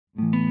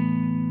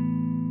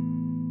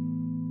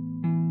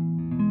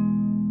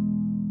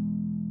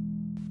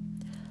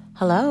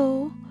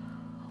Hello,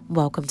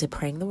 welcome to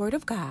Praying the Word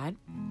of God.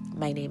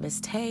 My name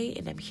is Tay,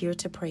 and I'm here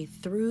to pray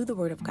through the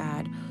Word of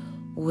God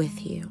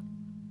with you.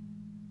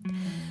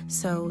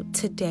 So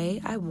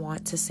today I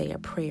want to say a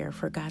prayer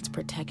for God's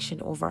protection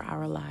over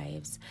our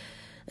lives,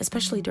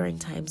 especially during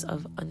times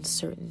of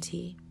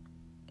uncertainty.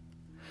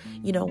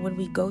 You know, when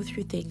we go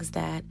through things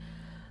that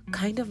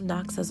kind of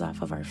knocks us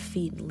off of our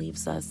feet and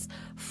leaves us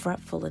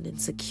fretful and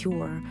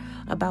insecure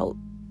about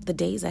the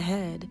days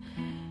ahead,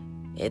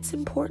 it's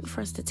important for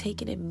us to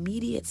take an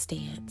immediate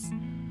stance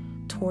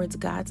towards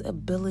God's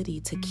ability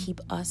to keep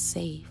us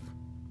safe.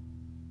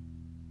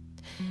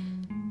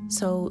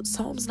 So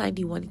Psalms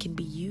 91 can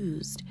be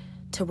used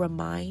to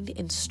remind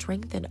and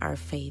strengthen our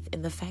faith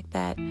in the fact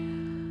that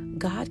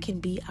God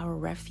can be our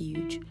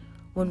refuge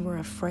when we're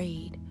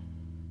afraid,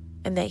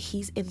 and that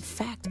He's in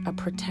fact a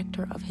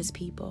protector of His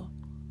people.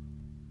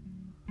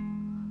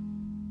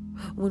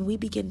 When we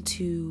begin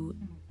to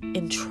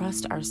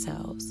entrust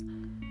ourselves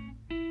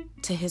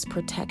to His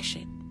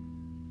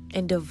protection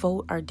and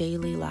devote our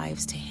daily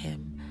lives to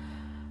Him,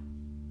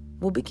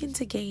 we'll begin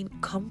to gain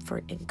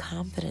comfort and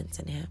confidence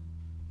in Him.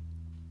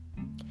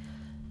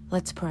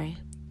 Let's pray.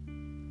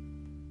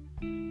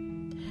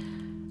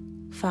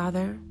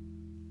 Father,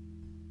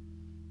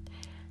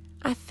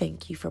 I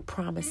thank You for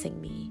promising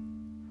me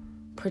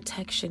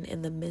protection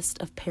in the midst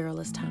of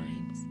perilous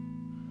times.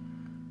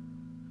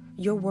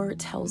 Your word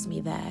tells me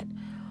that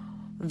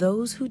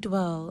those who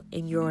dwell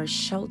in Your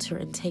shelter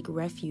and take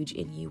refuge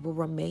in You will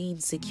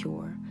remain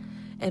secure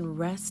and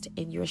rest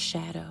in Your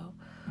shadow,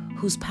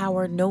 whose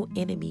power no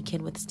enemy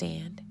can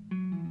withstand.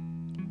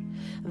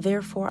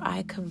 Therefore,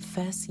 I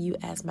confess You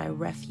as my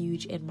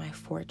refuge and my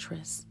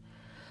fortress,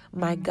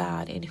 my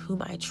God in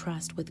whom I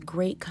trust with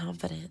great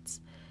confidence,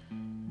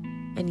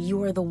 and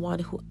You are the one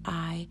who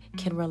I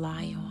can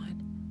rely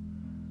on.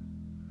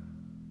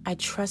 I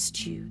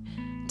trust You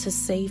to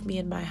save me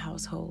and my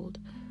household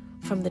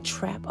from the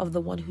trap of the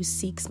one who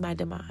seeks my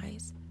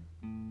demise.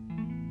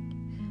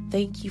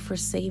 Thank You for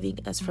saving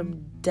us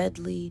from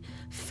deadly,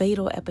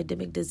 fatal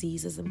epidemic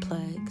diseases and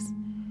plagues.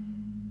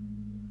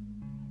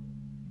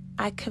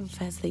 I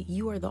confess that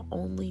You are the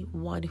only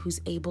one who's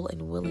able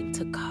and willing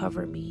to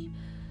cover me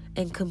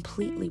and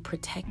completely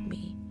protect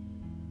me.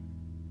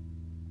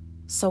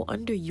 So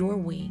under Your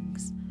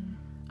wings,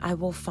 I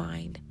will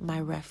find my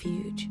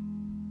refuge.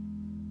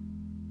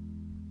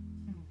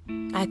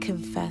 I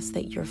confess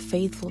that Your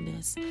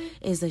faithfulness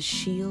is a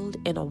shield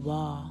and a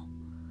wall.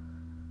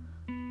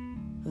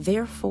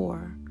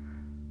 Therefore,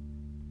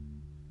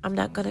 I'm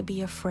not going to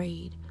be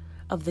afraid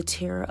of the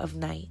terror of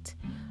night,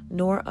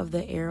 nor of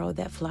the arrow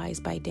that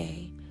flies by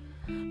day,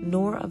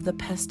 nor of the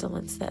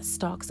pestilence that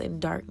stalks in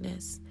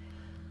darkness,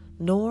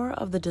 nor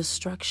of the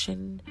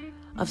destruction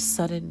of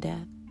sudden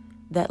death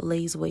that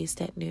lays waste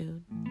at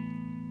noon.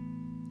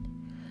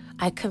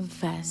 I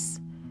confess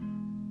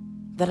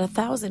that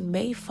 1,000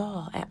 may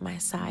fall at my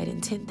side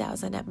and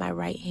 10,000 at my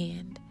right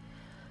hand,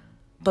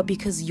 but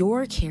because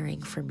You're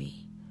caring for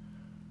me,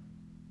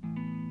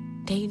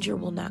 danger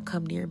will not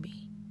come near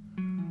me.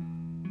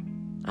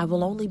 I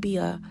will only be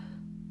a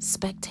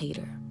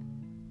spectator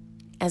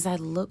as I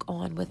look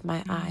on with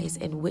my eyes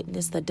and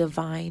witness the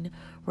divine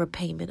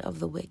repayment of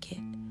the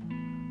wicked,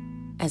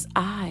 as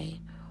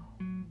I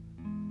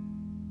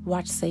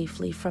watch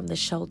safely from the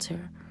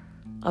shelter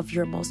of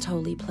Your most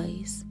holy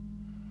place.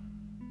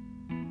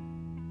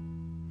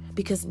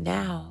 Because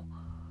now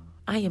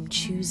I am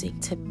choosing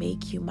to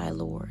make You my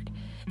Lord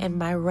and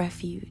my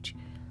refuge,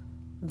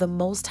 the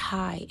Most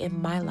High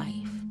in my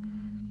life.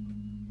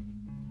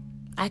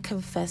 I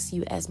confess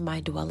You as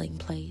my dwelling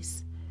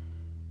place.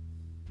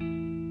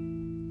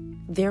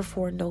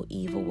 Therefore, no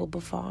evil will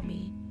befall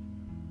me,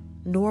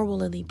 nor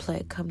will any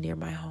plague come near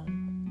my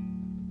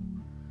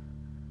home.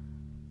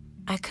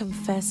 I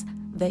confess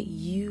that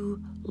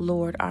You,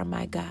 Lord, are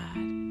my God,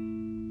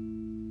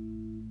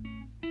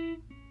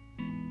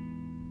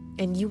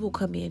 and You will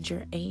command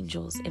Your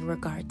angels in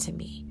regard to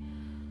me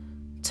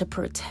to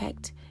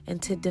protect and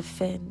to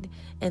defend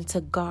and to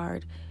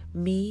guard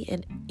me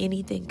and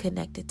anything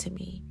connected to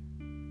me.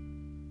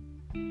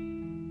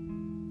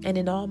 And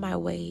in all my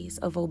ways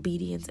of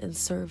obedience and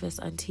service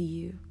unto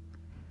You,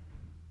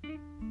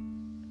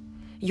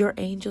 Your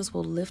angels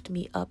will lift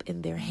me up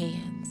in their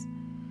hands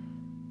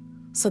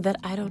so that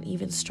I don't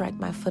even strike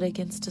my foot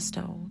against a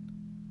stone.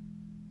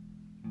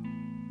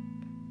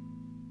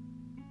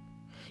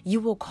 You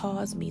will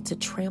cause me to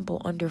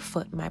trample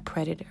underfoot my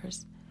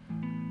predators.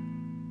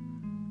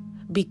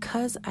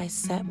 Because I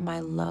set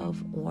my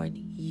love on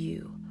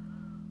You,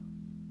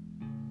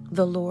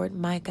 the Lord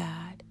my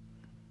God,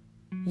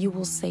 You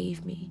will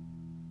save me,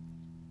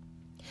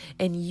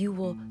 and You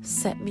will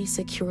set me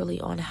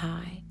securely on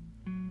high.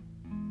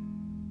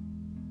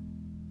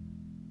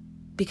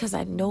 Because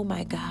I know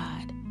my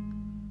God,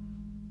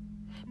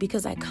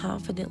 because I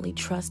confidently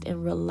trust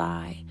and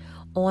rely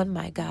on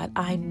my God,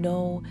 I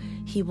know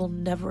He will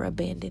never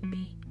abandon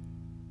me.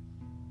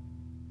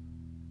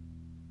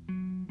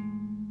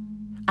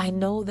 I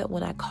know that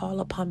when I call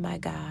upon my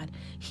God,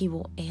 He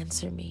will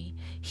answer me.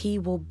 He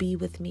will be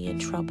with me in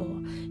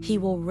trouble. He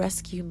will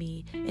rescue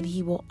me and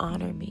He will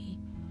honor me.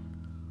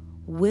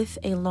 With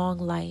a long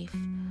life,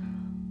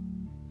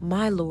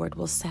 my Lord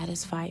will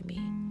satisfy me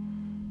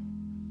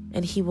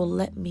and He will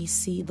let me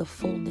see the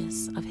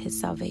fullness of His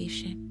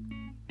salvation.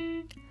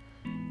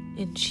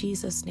 In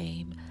Jesus'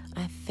 name,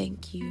 I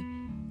thank you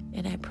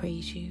and I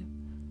praise you.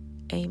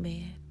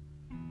 Amen.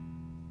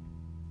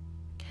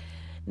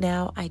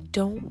 Now, I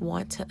don't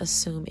want to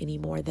assume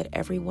anymore that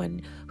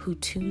everyone who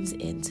tunes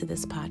into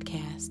this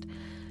podcast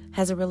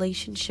has a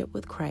relationship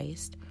with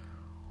Christ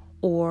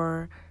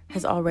or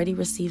has already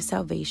received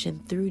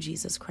salvation through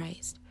Jesus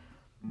Christ.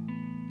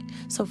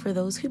 So for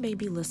those who may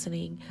be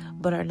listening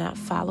but are not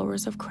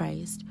followers of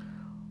Christ,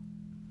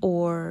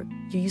 or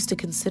you used to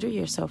consider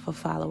yourself a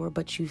follower,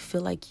 but you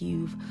feel like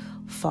you've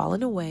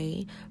fallen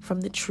away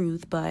from the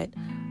truth, but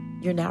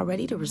you're now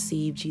ready to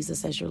receive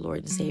Jesus as your Lord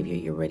and Savior,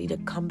 you're ready to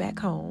come back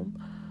home,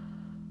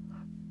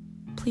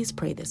 please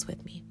pray this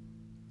with me.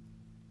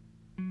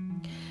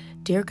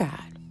 Dear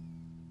God,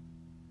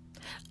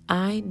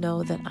 I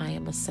know that I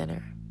am a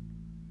sinner,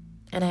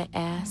 and I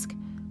ask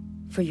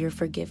for your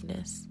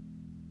forgiveness.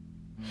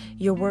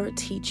 Your word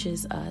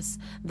teaches us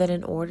that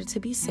in order to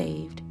be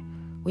saved,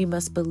 we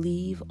must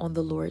believe on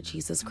the Lord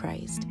Jesus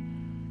Christ.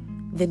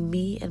 Then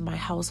me and my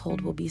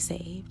household will be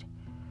saved.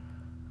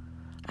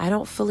 I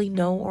don't fully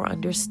know or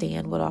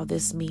understand what all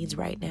this means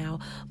right now,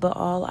 but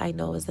all I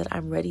know is that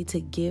I'm ready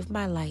to give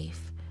my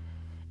life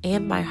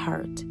and my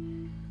heart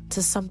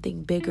to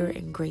something bigger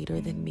and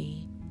greater than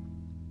me.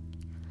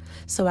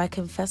 So I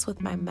confess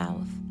with my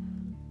mouth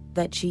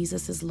that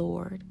Jesus is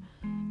Lord,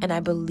 and I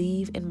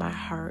believe in my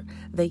heart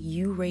that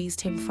you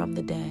raised Him from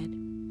the dead.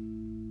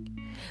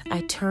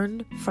 I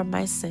turn from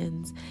my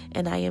sins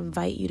and I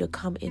invite you to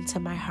come into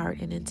my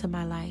heart and into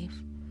my life.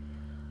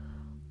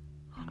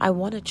 I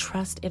want to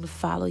trust and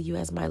follow you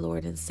as my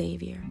Lord and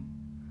Savior.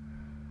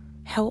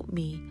 Help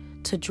me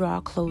to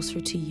draw closer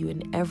to you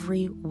in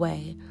every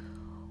way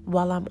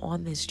while I'm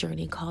on this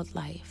journey called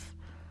life.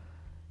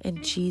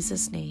 In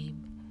Jesus'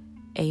 name,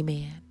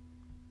 amen.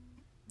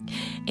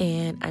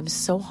 And I'm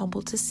so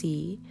humbled to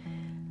see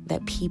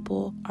that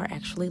people are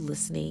actually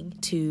listening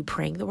to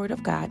Praying the Word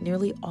of God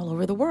nearly all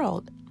over the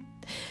world.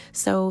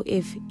 So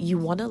if you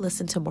want to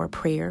listen to more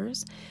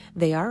prayers,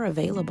 they are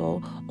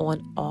available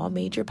on all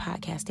major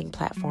podcasting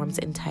platforms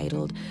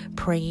entitled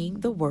Praying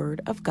the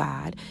Word of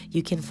God.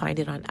 You can find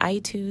it on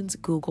iTunes,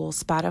 Google,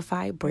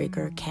 Spotify,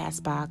 Breaker,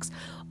 Castbox,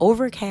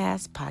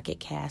 Overcast,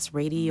 Pocket Cast,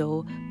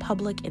 Radio,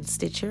 Public, and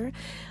Stitcher.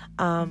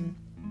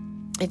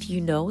 If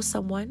you know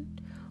someone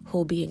who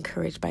will be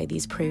encouraged by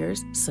these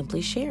prayers,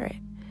 simply share it.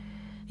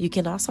 You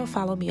can also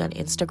follow me on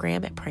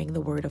Instagram at Praying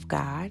the Word of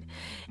God.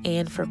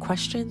 And for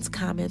questions,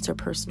 comments, or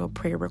personal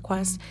prayer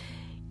requests,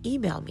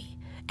 email me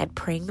at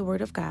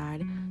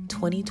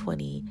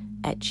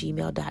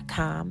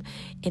prayingthewordofgod2020@gmail.com.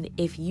 And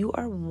if you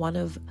are one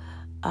of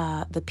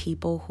the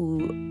people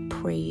who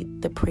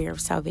prayed the prayer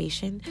of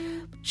salvation,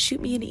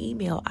 shoot me an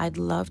email. I'd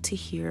love to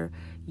hear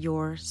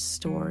your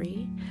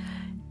story.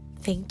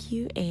 Thank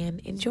you and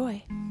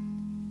enjoy.